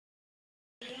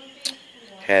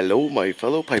Hello, my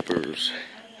fellow pipers.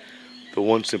 The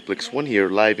One Simplex One here,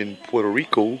 live in Puerto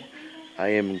Rico. I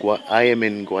am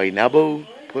in Guanabo,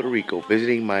 Puerto Rico,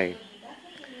 visiting my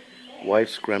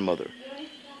wife's grandmother.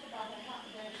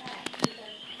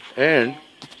 And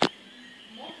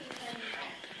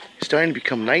it's starting to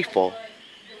become nightfall.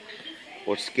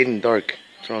 Well, it's getting dark.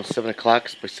 It's around 7 o'clock.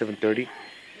 It's by 7:30.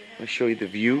 I'll show you the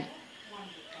view.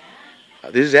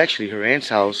 This is actually her aunt's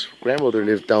house. Grandmother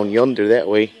lives down yonder, that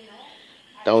way.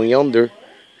 Down yonder.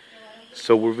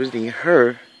 So we're visiting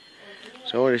her.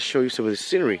 So I want to show you some of the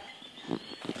scenery.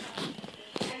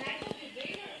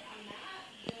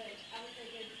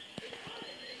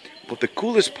 But the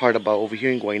coolest part about over here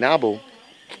in Guanabo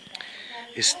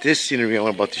is this scenery I'm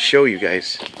about to show you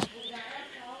guys.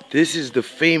 This is the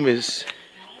famous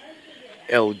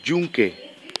Yunke.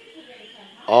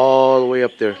 All the way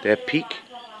up there, that peak.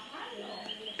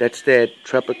 That's that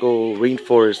tropical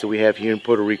rainforest that we have here in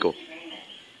Puerto Rico.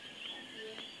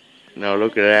 Now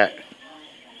look at that.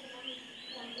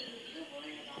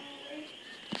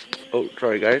 Oh,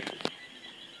 sorry guys.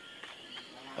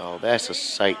 Oh, that's a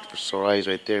sight for sore eyes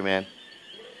right there, man.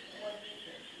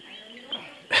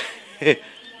 We've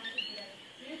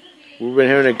been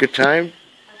having a good time.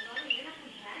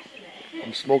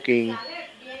 I'm smoking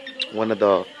one of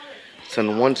the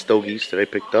San Juan stogies that I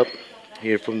picked up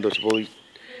here from the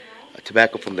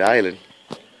tobacco from the island.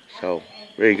 So,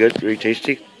 very good, very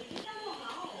tasty.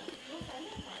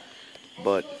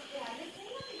 But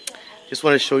just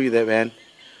want to show you that, man.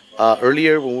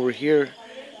 Earlier when we were here,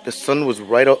 the sun was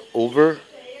right over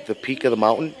the peak of the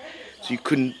mountain, so you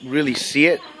couldn't really see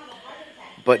it.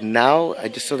 But now I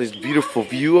just saw this beautiful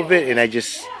view of it, and I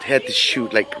just had to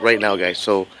shoot like right now, guys.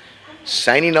 So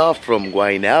signing off from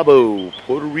Guanabo,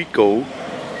 Puerto Rico,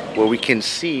 where we can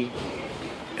see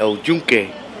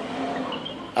Yunke.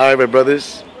 Alright, my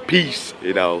brothers, peace,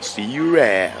 and I'll see you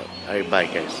around. Alright, bye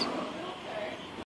guys.